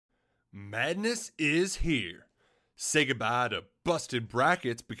Madness is here. Say goodbye to busted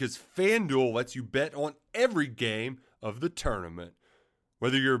brackets because FanDuel lets you bet on every game of the tournament.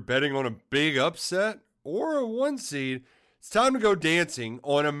 Whether you're betting on a big upset or a one seed, it's time to go dancing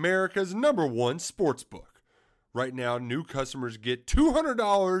on America's #1 sportsbook. Right now, new customers get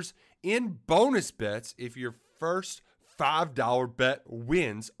 $200 in bonus bets if your first $5 bet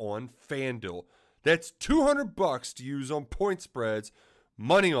wins on FanDuel. That's $200 to use on point spreads,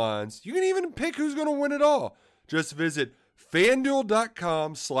 money lines. You can even pick who's going to win it all. Just visit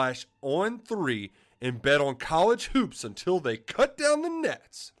FanDuel.com/on3 and bet on college hoops until they cut down the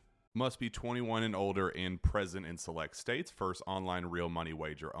nets. Must be 21 and older and present in select states. First online real money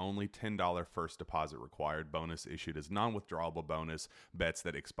wager only. $10 first deposit required. Bonus issued as non-withdrawable bonus. Bets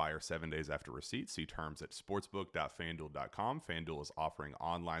that expire 7 days after receipt. See terms at sportsbook.fanduel.com. FanDuel is offering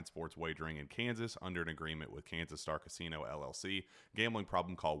online sports wagering in Kansas under an agreement with Kansas Star Casino, LLC. Gambling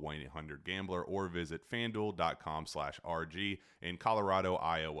problem? Call 1-800-GAMBLER or visit fanduel.com/RG in Colorado,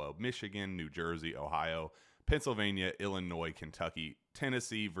 Iowa, Michigan, New Jersey, Ohio, Pennsylvania, Illinois, Kentucky,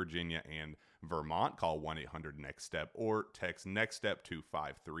 Tennessee, Virginia, and Vermont. Call 1-800-NEXT-STEP or text NEXT-STEP to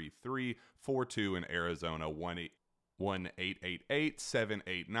 53342 in Arizona,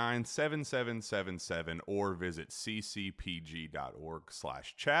 1-888-789-7777 or visit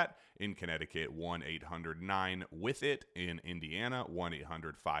ccpg.org/chat. In Connecticut, 1-800-9-WITH-IT. In Indiana,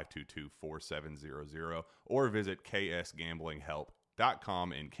 1-800-522-4700 or visit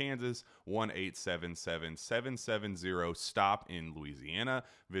ksgamblinghelp.com. In Kansas, 1-877-770-STOP in Louisiana.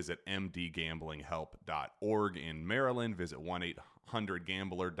 Visit mdgamblinghelp.org in Maryland. Visit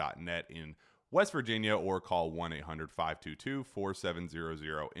 1-800-gambler.net in West Virginia or call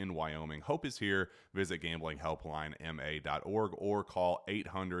 1-800-522-4700 in Wyoming. Hope is here. Visit gamblinghelplinema.org or call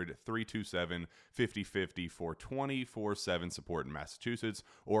 800-327-5050 for 24/7 support in Massachusetts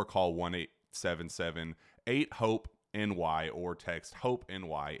or call 1-877-8-HOPE NY or text Hope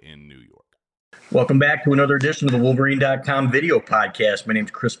NY in New York. Welcome back to another edition of the Wolverine.com video podcast. My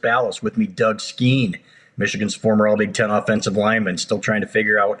name's Chris Balas. With me, Doug Skene, Michigan's former All Big Ten offensive lineman, still trying to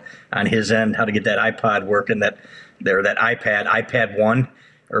figure out on his end how to get that iPod working, that iPad 1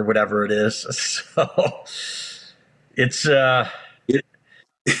 or whatever it is. So it's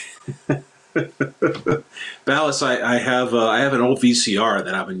Balas, I have an old VCR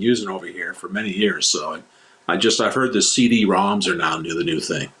that I've been using over here for many years, so I've heard the CD-ROMs are now the new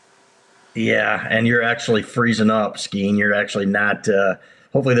thing. Yeah, and you're actually freezing up, Skene. You're actually not.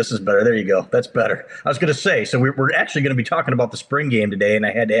 Hopefully this is better. There you go. That's better. I was going to say, so we're actually going to be talking about the spring game today, and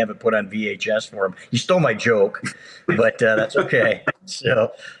I had to have it put on VHS for him. You stole my joke, but that's okay.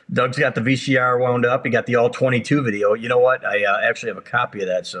 So Doug's got the VCR wound up. He got the All-22 video. You know what? I actually have a copy of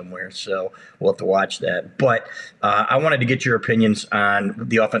that somewhere, so we'll have to watch that. But I wanted to get your opinions on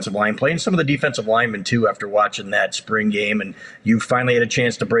the offensive line play and some of the defensive linemen, too, after watching that spring game. And you finally had a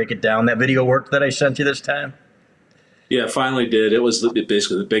chance to break it down. That video worked that I sent you this time? Yeah, finally did. It was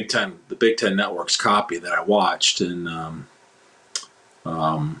basically the Big Ten Network's copy that I watched, and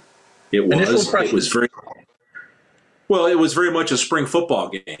it was very well. It was very much a spring football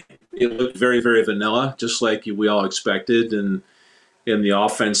game. It looked very, very vanilla, just like we all expected, and the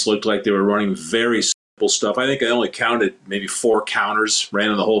offense looked like they were running very simple stuff. I think I only counted maybe 4 counters,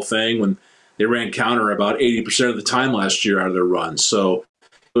 ran in the whole thing when they ran counter about 80% of the time last year out of their runs. So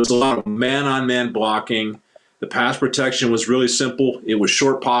it was a lot of man-on-man blocking. The pass protection was really simple. It was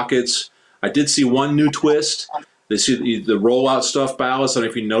short pockets. I did see one new twist. They see the rollout stuff, Balas. I don't know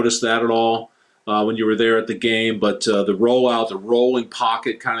if you noticed that at all when you were there at the game. But the rollout, the rolling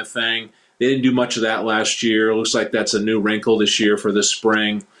pocket kind of thing, they didn't do much of that last year. It looks like that's a new wrinkle this year for this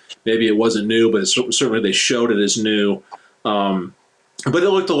spring. Maybe it wasn't new, but certainly they showed it as new. But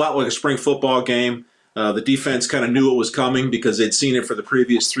it looked a lot like a spring football game. The defense kind of knew it was coming because they'd seen it for the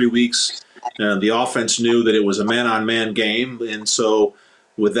previous 3 weeks. The offense knew that it was a man-on-man game, and so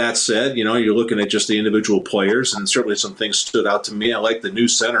with that said, you're looking at just the individual players, and certainly some things stood out to me. I like the new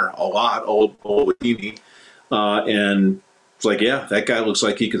center a lot, Olawini, and it's like, yeah, that guy looks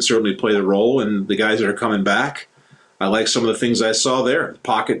like he can certainly play the role, and the guys that are coming back, I like some of the things I saw there. The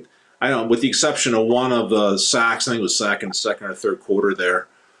pocket, with the exception of one of the sacks, I think it was sack in the second or third quarter there,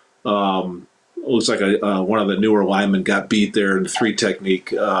 it looks like one of the newer linemen got beat there in the 3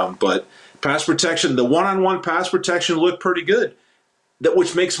 technique, but pass protection, the one-on-one pass protection looked pretty good.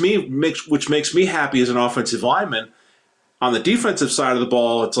 Which makes me happy as an offensive lineman. On the defensive side of the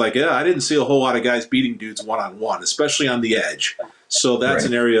ball, it's like, I didn't see a whole lot of guys beating dudes one-on-one, especially on the edge. So that's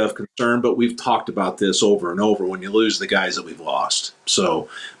an area of concern, but we've talked about this over and over when you lose the guys that we've lost. So,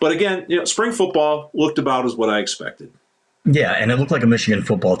 but again, spring football looked about as what I expected. Yeah, and it looked like a Michigan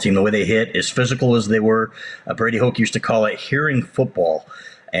football team. The way they hit, as physical as they were, Brady Hoke used to call it hearing football.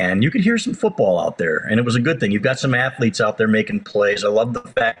 And you could hear some football out there, and it was a good thing. You've got some athletes out there making plays. I love the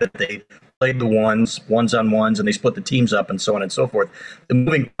fact that they played the ones on ones, and they split the teams up and so on and so forth. The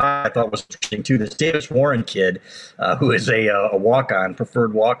moving part I thought was interesting, too. This Davis Warren kid, who is a walk-on,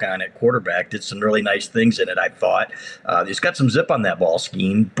 preferred walk-on at quarterback, did some really nice things in it, I thought. He's got some zip on that ball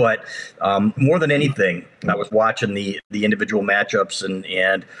scheme, but more than anything, I was watching the individual matchups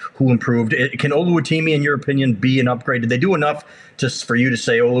and who improved. Can Oluwatimi, in your opinion, be an upgrade? Did they do enough for you to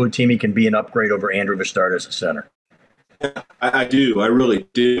say Oluwatimi can be an upgrade over Andrew Vistard as a center? I do. I really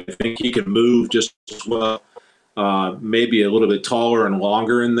do. I think he can move just as well. Maybe a little bit taller and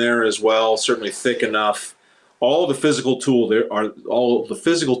longer in there as well. Certainly thick enough. All the physical tools are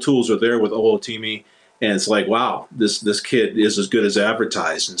there with Oluwatimi, and it's like, wow, this kid is as good as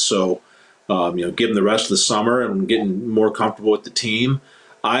advertised. And so, give him the rest of the summer and getting more comfortable with the team.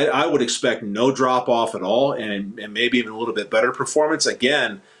 I would expect no drop off at all, and maybe even a little bit better performance.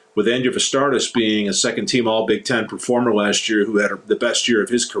 Again, with Andrew Vistardis being a second-team All-Big Ten performer last year, who had the best year of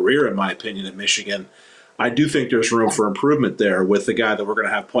his career, in my opinion, at Michigan, I do think there's room for improvement there with the guy that we're going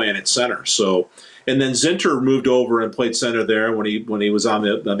to have playing at center. So, and then Zinter moved over and played center there when he was on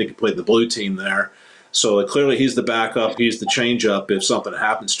I think he played the blue team there. So clearly he's the backup, he's the change-up if something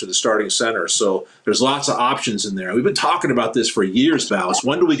happens to the starting center. So there's lots of options in there. We've been talking about this for years, Balas.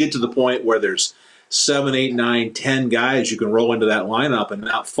 When do we get to the point where there's 7, 8, 9, 10 guys you can roll into that lineup and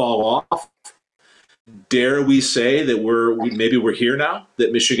not fall off? Dare we say that maybe we're here now,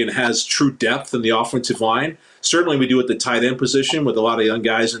 that Michigan has true depth in the offensive line? Certainly we do at the tight end position with a lot of young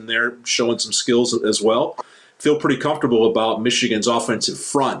guys in there showing some skills as well. Feel pretty comfortable about Michigan's offensive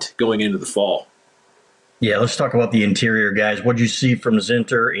front going into the fall. Yeah, let's talk about the interior guys. What did you see from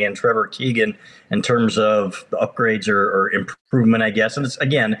Zinter and Trevor Keegan in terms of the upgrades or improvement, I guess? And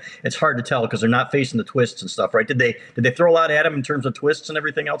it's hard to tell because they're not facing the twists and stuff, right? Did they throw a lot at him in terms of twists and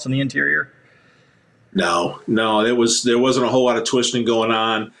everything else in the interior? No, there wasn't a whole lot of twisting going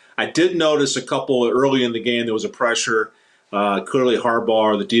on. I did notice a couple early in the game there was a pressure. Clearly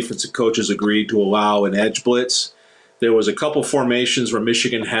Harbaugh, the defensive coaches, agreed to allow an edge blitz. There was a couple formations where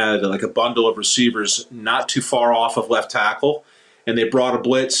Michigan had like a bundle of receivers not too far off of left tackle, and they brought a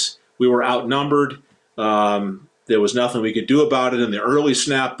blitz. We were outnumbered. There was nothing we could do about it in the early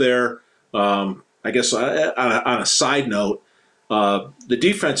snap there. I guess on a side note, the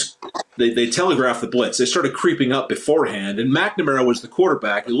defense, they telegraphed the blitz. They started creeping up beforehand, and McNamara was the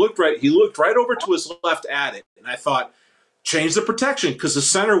quarterback. He looked right over to his left at it, and I thought, change the protection because the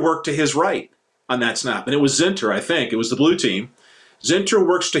center worked to his right on that snap. And it was Zinter, I think. It was the blue team. Zinter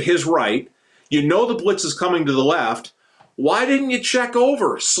works to his right. You know the blitz is coming to the left. Why didn't you check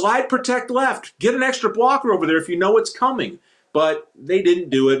over? Slide protect left. Get an extra blocker over there if you know it's coming. But they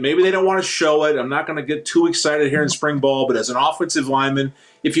didn't do it. Maybe they don't want to show it. I'm not going to get too excited here in spring ball, but as an offensive lineman,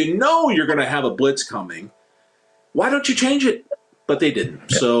 if you know you're going to have a blitz coming, why don't you change it? But they didn't.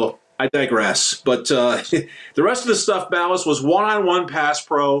 Yeah. So I digress. But the rest of the stuff, Balas, was one-on-one pass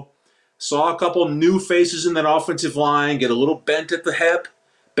pro. Saw a couple new faces in that offensive line get a little bent at the hip,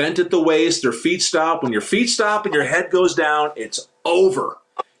 bent at the waist, their feet stop. When your feet stop and your head goes down, it's over.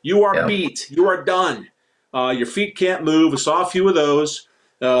 You are beat. You are done. Your feet can't move. I saw a few of those.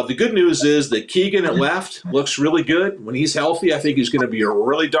 The good news is that Keegan at left looks really good. When he's healthy, I think he's going to be a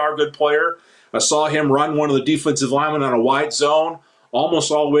really darn good player. I saw him run one of the defensive linemen on a wide zone,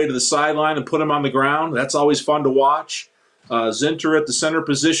 almost all the way to the sideline and put him on the ground. That's always fun to watch. Zinter at the center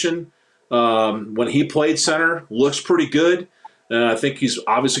position. When he played center, looks pretty good. I think he's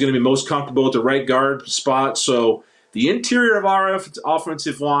obviously going to be most comfortable at the right guard spot. So the interior of our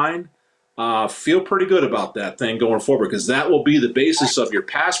offensive line, feel pretty good about that thing going forward because that will be the basis of your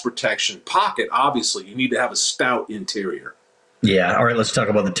pass protection pocket. Obviously, you need to have a stout interior. Yeah. All right. Let's talk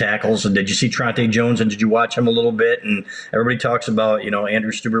about the tackles. And did you see Trante Jones? And did you watch him a little bit? And everybody talks about,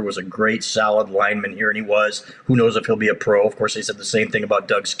 Andrew Stuber was a great, solid lineman here, and he was. Who knows if he'll be a pro? Of course, they said the same thing about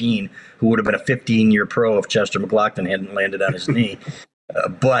Doug Skene, who would have been a 15-year pro if Chester McLaughlin hadn't landed on his knee.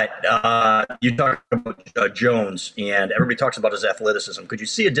 But you talk about Jones, and everybody talks about his athleticism. Could you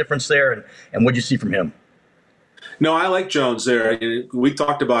see a difference there? And what did you see from him? No, I like Jones there. We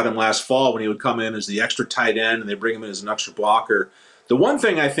talked about him last fall when he would come in as the extra tight end and they bring him in as an extra blocker. The one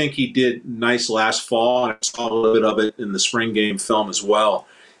thing I think he did nice last fall, and I saw a little bit of it in the spring game film as well,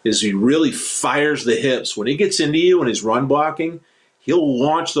 is he really fires the hips. When he gets into you and he's run blocking, he'll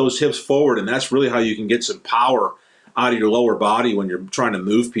launch those hips forward, and that's really how you can get some power out of your lower body when you're trying to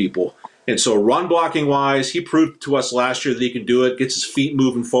move people. And so run blocking wise, he proved to us last year that he can do it, gets his feet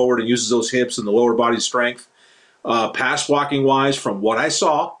moving forward and uses those hips and the lower body strength. pass blocking wise, from what I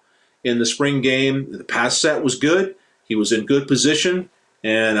saw in the spring game, the pass set was good. He was in good position,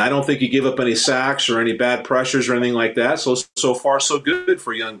 and I don't think he gave up any sacks or any bad pressures or anything like that. So far, so good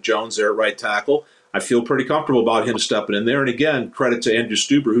for young Jones there at right tackle. I feel pretty comfortable about him stepping in there. And again, credit to Andrew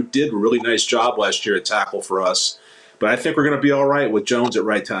Stuber, who did a really nice job last year at tackle for us. But I think we're going to be all right with Jones at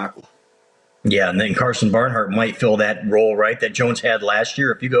right tackle. Yeah, and then Carson Barnhart might fill that role, right, that Jones had last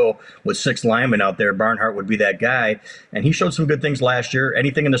year. If you go with 6 linemen out there, Barnhart would be that guy. And he showed some good things last year.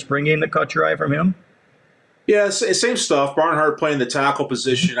 Anything in the spring game that caught your eye from him? Yeah, same stuff. Barnhart playing the tackle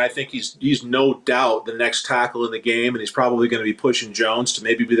position. I think he's no doubt the next tackle in the game, and he's probably going to be pushing Jones to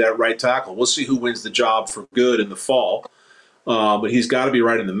maybe be that right tackle. We'll see who wins the job for good in the fall, but he's got to be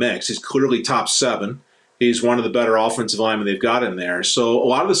right in the mix. He's clearly top 7. He's one of the better offensive linemen they've got in there. So a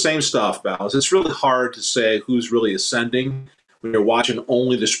lot of the same stuff, Balas. It's really hard to say who's really ascending when you're watching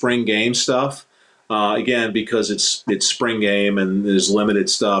only the spring game stuff. Again, because it's spring game and there's limited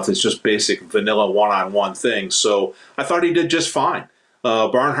stuff. It's just basic vanilla one-on-one things. So I thought he did just fine.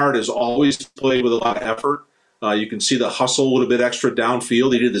 Barnhart has always played with a lot of effort. You can see the hustle a little bit extra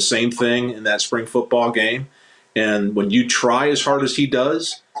downfield. He did the same thing in that spring football game. And when you try as hard as he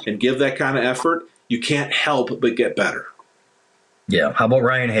does and give that kind of effort, you can't help but get better. Yeah. How about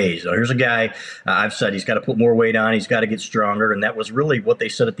Ryan Hayes? Here's a guy I've said he's got to put more weight on. He's got to get stronger. And that was really what they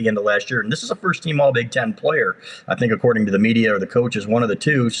said at the end of last year. And this is a first-team All-Big Ten player, I think, according to the media or the coaches, one of the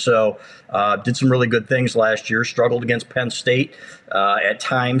two. So did some really good things last year, struggled against Penn State at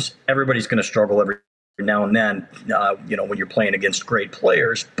times. Everybody's going to struggle every now and then, when you're playing against great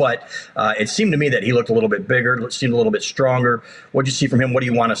players. But it seemed to me that he looked a little bit bigger, seemed a little bit stronger. What did you see from him? What do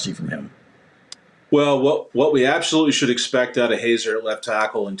you want to see from him? Well, what we absolutely should expect out of Hazer at left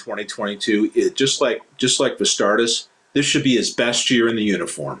tackle in 2022 is just like Vistardis, this should be his best year in the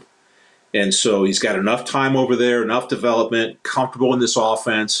uniform. And so he's got enough time over there, enough development, comfortable in this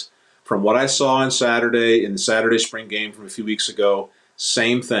offense. From what I saw on Saturday, in the Saturday spring game from a few weeks ago,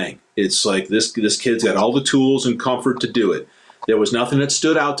 same thing. It's like this kid's got all the tools and comfort to do it. There was nothing that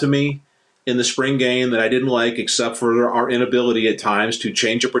stood out to me in the spring game that I didn't like, except for our inability at times to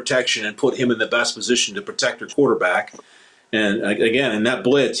change a protection and put him in the best position to protect our quarterback. And again, in that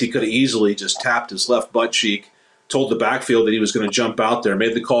blitz, he could have easily just tapped his left butt cheek, told the backfield that he was going to jump out there,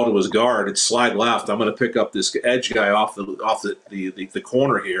 made the call to his guard, and slide left. I'm going to pick up this edge guy off the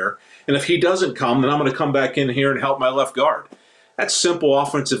corner here. And if he doesn't come, then I'm going to come back in here and help my left guard. That's simple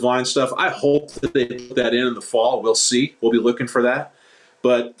offensive line stuff. I hope that they put that in the fall. We'll see. We'll be looking for that.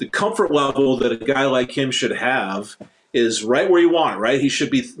 But the comfort level that a guy like him should have is right where you want it, right? He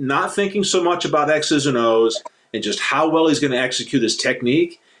should be not thinking so much about X's and O's and just how well he's going to execute his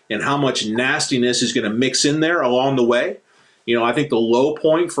technique and how much nastiness he's going to mix in there along the way. I think the low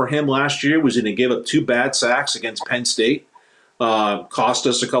point for him last year was when he gave up 2 bad sacks against Penn State. Cost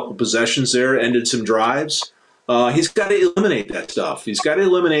us a couple possessions there, ended some drives. He's got to eliminate that stuff. He's got to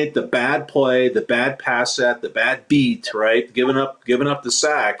eliminate the bad play, the bad pass set, the bad beat, right? Giving up the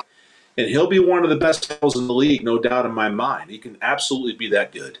sack. And he'll be one of the best tackles in the league, no doubt in my mind. He can absolutely be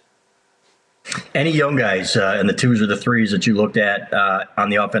that good. Any young guys in the 2s or the 3s that you looked at on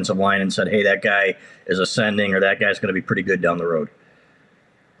the offensive line and said, hey, that guy is ascending or that guy's going to be pretty good down the road?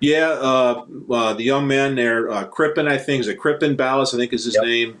 Yeah, the young man there, Crippen, I think. Is it Crippen? Balas, I think is his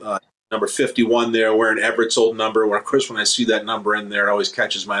name. Number 51 there, wearing Everett's old number. When I see that number in there, it always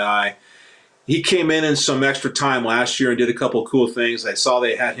catches my eye. He came in some extra time last year and did a couple of cool things. I saw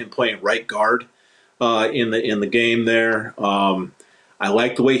they had him playing right guard in the game there. I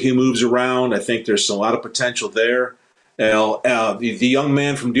like the way he moves around. I think there's a lot of potential there. The young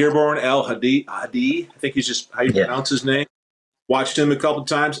man from Dearborn, El Hadi, I think he's just how you pronounce his name. Watched him a couple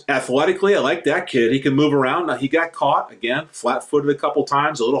times. Athletically, I like that kid. He can move around. Now, he got caught, again, flat-footed a couple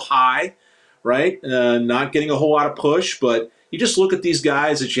times, a little high, right? Not getting a whole lot of push. But you just look at these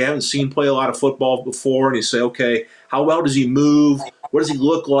guys that you haven't seen play a lot of football before, and you say, okay, how well does he move? What does he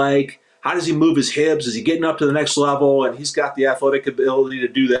look like? How does he move his hips? Is he getting up to the next level? And he's got the athletic ability to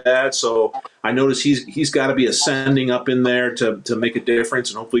do that. So I notice he's got to be ascending up in there to make a difference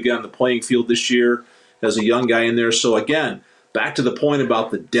and hopefully get on the playing field this year as a young guy in there. So, again, back to the point about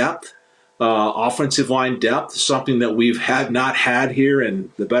the depth, offensive line depth, something that we've not had here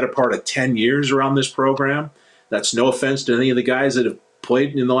in the better part of 10 years around this program. That's no offense to any of the guys that have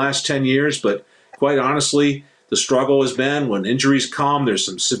played in the last 10 years, but quite honestly, the struggle has been when injuries come, there's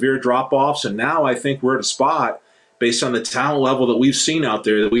some severe drop-offs, and now I think we're at a spot based on the talent level that we've seen out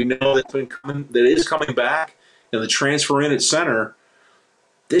there that we know that is coming back, and the transfer in at center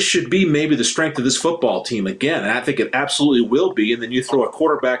this should be maybe the strength of this football team again. And I think it absolutely will be. And then you throw a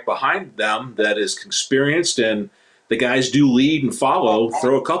quarterback behind them that is experienced, and the guys do lead and follow.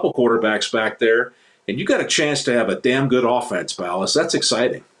 Throw a couple quarterbacks back there, and you got a chance to have a damn good offense, Balas. That's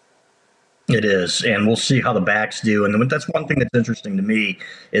exciting. It is, and we'll see how the backs do. And that's one thing that's interesting to me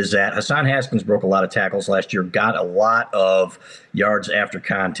is that Hassan Haskins broke a lot of tackles last year, got a lot of yards after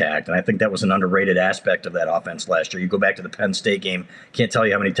contact, and I think that was an underrated aspect of that offense last year. You go back to the Penn State game, can't tell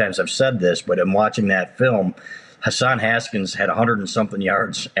you how many times I've said this, but in watching that film, Hassan Haskins had 100 and something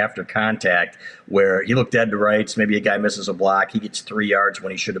yards after contact where he looked dead to rights. Maybe a guy misses a block. He gets 3 yards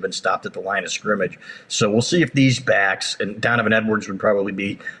when he should have been stopped at the line of scrimmage. So we'll see if these backs, and Donovan Edwards would probably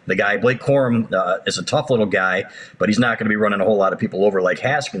be the guy. Blake Corum is a tough little guy, but he's not going to be running a whole lot of people over like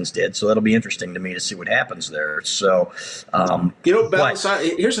Haskins did. So that'll be interesting to me to see what happens there. So, Balance,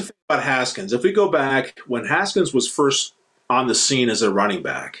 here's the thing about Haskins. If we go back, when Haskins was first on the scene as a running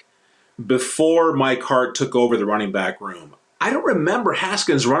back, before Mike Hart took over the running back room, I don't remember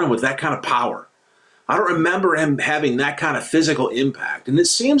Haskins running with that kind of power. I don't remember him having that kind of physical impact. And it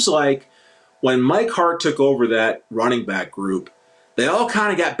seems like when Mike Hart took over that running back group, they all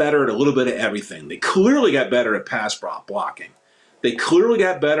kind of got better at a little bit of everything. They clearly got better at pass blocking. They clearly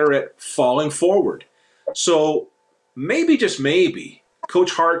got better at falling forward. So maybe, just maybe,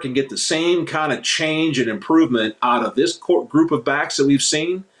 Coach Hart can get the same kind of change and improvement out of this group of backs that we've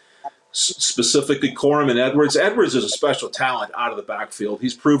seen, specifically Corum and Edwards. Edwards is a special talent out of the backfield.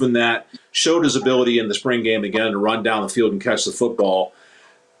 He's proven that, showed his ability in the spring game again to run down the field and catch the football.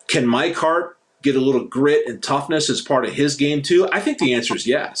 Can Mike Hart get a little grit and toughness as part of his game too? I think the answer is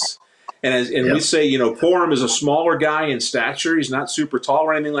yes. And we say, Corum is a smaller guy in stature. He's not super tall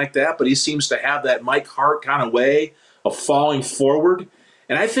or anything like that, but he seems to have that Mike Hart kind of way of falling forward.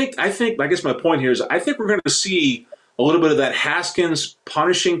 And I guess my point here is I think we're going to see a little bit of that Haskins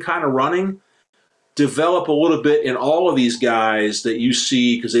punishing kind of running develop a little bit in all of these guys that you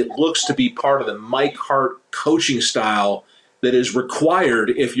see, because it looks to be part of the Mike Hart coaching style that is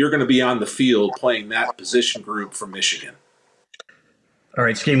required if you're going to be on the field playing that position group for Michigan. All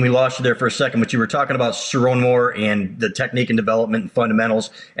right, Skene, we lost you there for a second, but you were talking about Sharon Moore and the technique and development and fundamentals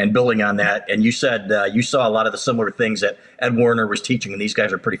and building on that. And you said you saw a lot of the similar things that Ed Warner was teaching, and these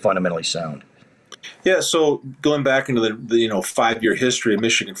guys are pretty fundamentally sound. Yeah, so going back into the 5-year history of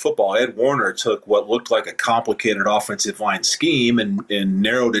Michigan football, Ed Warner took what looked like a complicated offensive line scheme and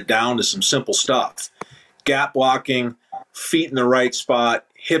narrowed it down to some simple stuff. Gap blocking, feet in the right spot,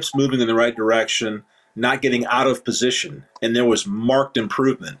 hips moving in the right direction, not getting out of position, and there was marked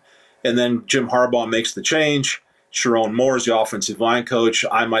improvement. And then Jim Harbaugh makes the change. Sharon Moore is the offensive line coach.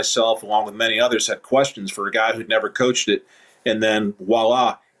 I myself, along with many others, had questions for a guy who'd never coached it. And then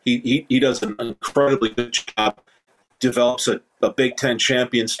voila, he does an incredibly good job, develops a Big Ten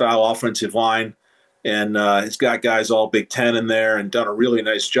champion-style offensive line, and he's got guys all Big Ten in there and done a really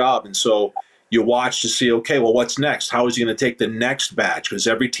nice job. And so you watch to see, okay, well, what's next? How is he going to take the next batch? Because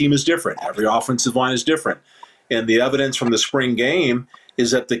every team is different. Every offensive line is different. And the evidence from the spring game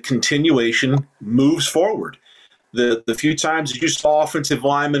is that the continuation moves forward. The few times you saw offensive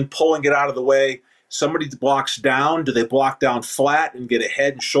linemen pulling it out of the way, somebody blocks down. Do they block down flat and get a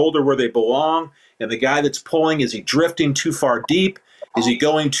head and shoulder where they belong? And the guy that's pulling, is he drifting too far deep? Is he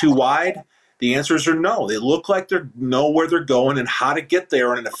going too wide? The answers are no. They look like they know where they're going and how to get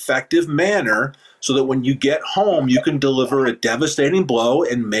there in an effective manner so that when you get home, you can deliver a devastating blow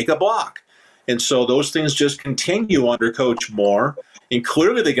and make a block. And so those things just continue under Coach Moore. And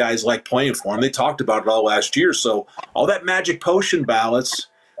clearly the guys like playing for him. They talked about it all last year. So all that magic potion ballots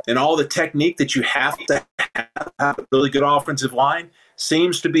and all the technique that you have to have a really good offensive line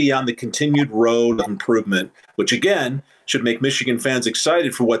seems to be on the continued road of improvement, which, again, should make Michigan fans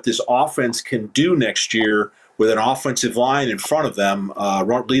excited for what this offense can do next year with an offensive line in front of them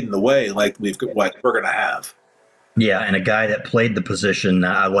leading the way like we're going to have. Yeah, and a guy that played the position,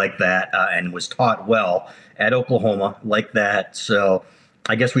 I like that, and was taught well at Oklahoma, like that. So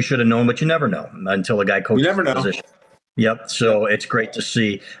I guess we should have known, but you never know until a guy coaches the position. Yep, so it's great to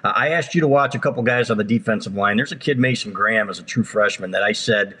see. I asked you to watch a couple guys on the defensive line. There's a kid, Mason Graham, as a true freshman, that I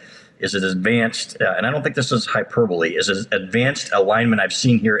said is as advanced, and I don't think this is hyperbole, is as advanced a lineman I've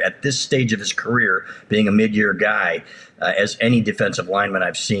seen here at this stage of his career, being a mid-year guy, as any defensive lineman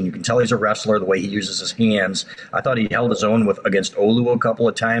I've seen. You can tell he's a wrestler, the way he uses his hands. I thought he held his own against Olu a couple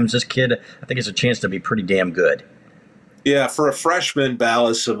of times. This kid, I think, has a chance to be pretty damn good. Yeah, for a freshman,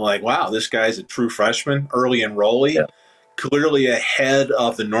 Balas, I'm like, wow, this guy's a true freshman, early enrollee. Yeah. Clearly ahead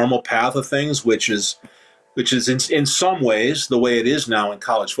of the normal path of things, which is in some ways the way it is now in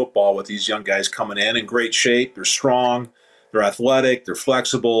college football with these young guys coming in great shape. They're strong. They're athletic, they're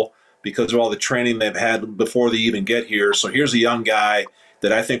flexible because of all the training they've had before they even get here. So here's a young guy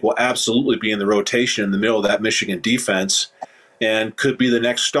that I think will absolutely be in the rotation in the middle of that Michigan defense and could be the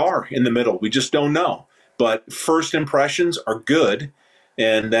next star in the middle. We just don't know. But first impressions are good,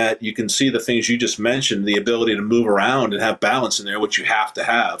 and that you can see the things you just mentioned, the ability to move around and have balance in there, which you have to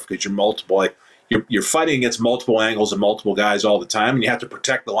have because you're multiple. Like you're fighting against multiple angles and multiple guys all the time, and you have to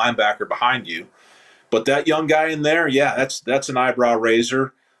protect the linebacker behind you. But that young guy in there, yeah, that's an eyebrow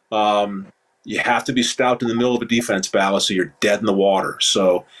raiser. You have to be stout in the middle of a defense battle, so you're dead in the water.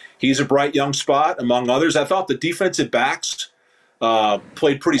 So he's a bright young spot, among others. I thought the defensive backs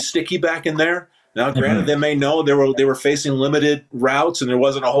played pretty sticky back in there. Now, granted, they may know they were facing limited routes, and there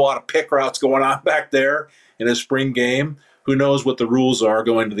wasn't a whole lot of pick routes going on back there in a spring game. Who knows what the rules are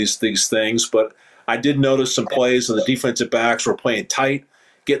going to these things? But I did notice some plays, and the defensive backs were playing tight,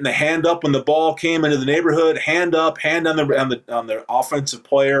 getting the hand up when the ball came into the neighborhood, hand up, hand on the offensive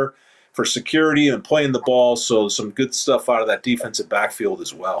player for security and playing the ball. So some good stuff out of that defensive backfield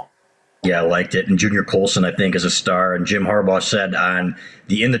as well. Yeah, I liked it. And Junior Colson, I think, is a star. And Jim Harbaugh said on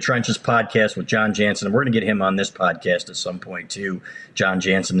the In the Trenches podcast with John Jansen, and we're going to get him on this podcast at some point too. John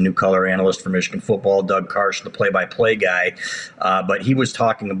Jansen, the new color analyst for Michigan football, Doug Karsh, the play-by-play guy. But he was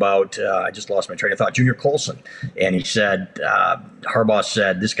talking about, I just lost my train of thought, Junior Colson. And he said, Harbaugh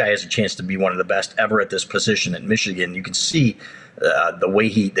said, this guy has a chance to be one of the best ever at this position at Michigan. You can see the way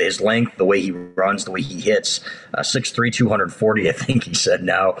his length, the way he runs, the way he hits, 6'3", 240, I think he said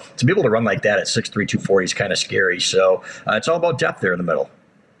now. To be able to run like that at 6'3", 240 is kind of scary. So it's all about depth there in the middle.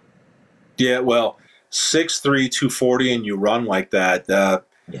 Yeah, well, 6'3", 240, and you run like that,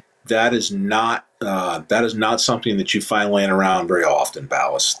 that is not something that you find laying around very often,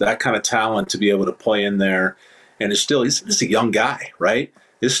 Balas. That kind of talent to be able to play in there, and he's a young guy, right?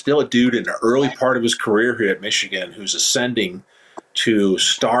 This is still a dude in the early part of his career here at Michigan who's ascending to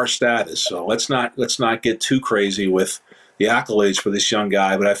star status. So let's not get too crazy with the accolades for this young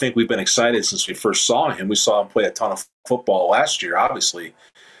guy. But I think we've been excited since we first saw him. We saw him play a ton of football last year, obviously.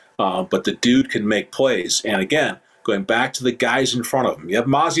 But the dude can make plays. And again, going back to the guys in front of him, you have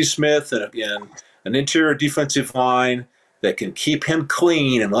Mozzie Smith and again an interior defensive line that can keep him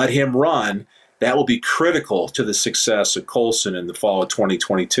clean and let him run. That will be critical to the success of Colson in the fall of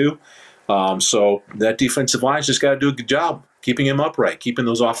 2022. So that defensive line's just got to do a good job keeping him upright, keeping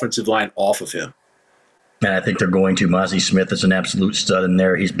those offensive line off of him. And I think they're going to. Mozzie Smith is an absolute stud in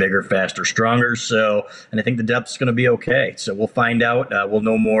there. He's bigger, faster, stronger. So, and I think the depth is going to be okay. So we'll find out. We'll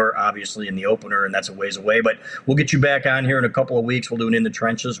know more, obviously, in the opener, and that's a ways away. But we'll get you back on here in a couple of weeks. We'll do an In the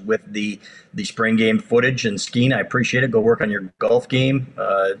Trenches with the spring game footage. And Skene, I appreciate it. Go work on your golf game,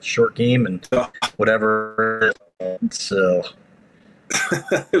 short game, and whatever. So.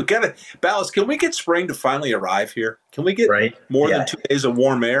 We gotta, Balas, can we get spring to finally arrive here? Can we get more than 2 days of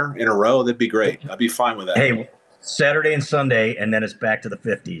warm air in a row? That'd be great. I'd be fine with that. Hey, Saturday and Sunday, and then it's back to the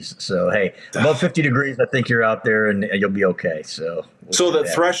 50s. So, hey, above 50 degrees, I think you're out there and you'll be okay. So the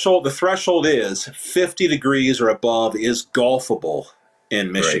threshold is 50 degrees or above is golfable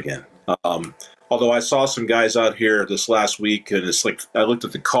in Michigan. Right. Although I saw some guys out here this last week, and it's like I looked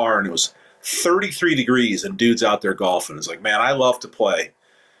at the car and it was 33 degrees and dudes out there golfing. It's like, man, I love to play,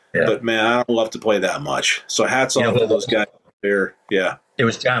 but man, I don't love to play that much. So hats off to those guys there. Yeah. It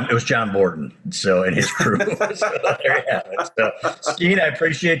was John Borden. So, and his crew. So there you have it. So, Skene, I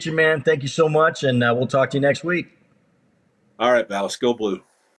appreciate you, man. Thank you so much. And we'll talk to you next week. All right, Balas, go blue.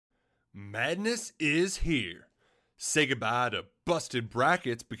 Madness is here. Say goodbye to busted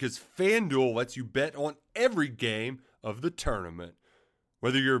brackets because FanDuel lets you bet on every game of the tournament.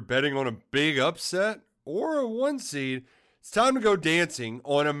 Whether you're betting on a big upset or a one seed, it's time to go dancing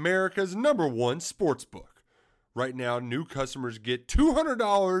on America's #1 sportsbook. Right now, new customers get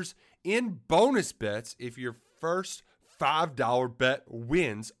 $200 in bonus bets if your first $5 bet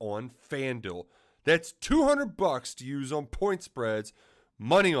wins on FanDuel. That's $200 to use on point spreads,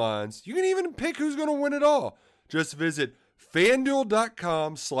 money lines. You can even pick who's going to win it all. Just visit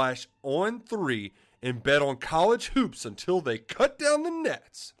FanDuel.com/on3 and bet on college hoops until they cut down the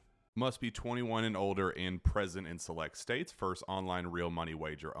nets. Must be 21 and older and present in select states. First online real money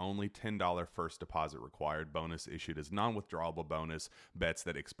wager only. $10 first deposit required. Bonus issued as non-withdrawable bonus. Bets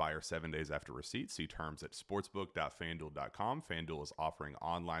that expire 7 days after receipt. See terms at sportsbook.fanduel.com. FanDuel is offering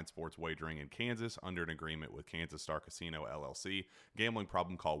online sports wagering in Kansas under an agreement with Kansas Star Casino LLC. Gambling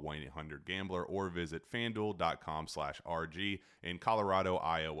problem? Call 1-800-GAMBLER or visit fanduel.com/RG in Colorado,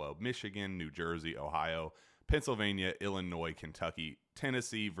 Iowa, Michigan, New Jersey, Ohio, Pennsylvania, Illinois, Kentucky,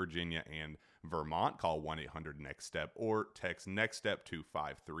 Tennessee, Virginia, and Vermont. Call 1-800-NEXT-STEP or text NEXT-STEP to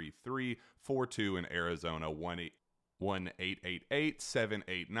 53342 in Arizona,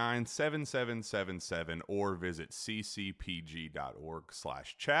 1-888-789-7777 or visit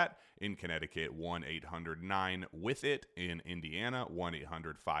ccpg.org/chat. In Connecticut, 1-800-9-WITH-IT. In Indiana,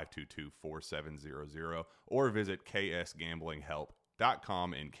 1-800-522-4700 or visit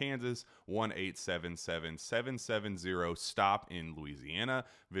ksgamblinghelp.com. In Kansas, 1-877-770-STOP. In Louisiana,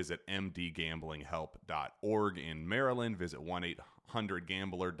 visit mdgamblinghelp.org. In Maryland, visit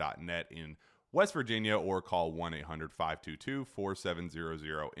 1-800-gambler.net. In West Virginia, or call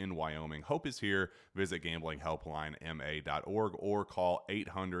 1-800-522-4700. In Wyoming, Hope is here. Visit gamblinghelplinema.org or call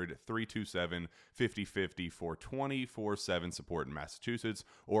 800-327-5050 for 24/7 support in Massachusetts,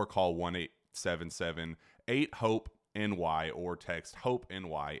 or call 1-877-8-HOPE-NY or text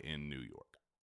HOPE-NY in New York.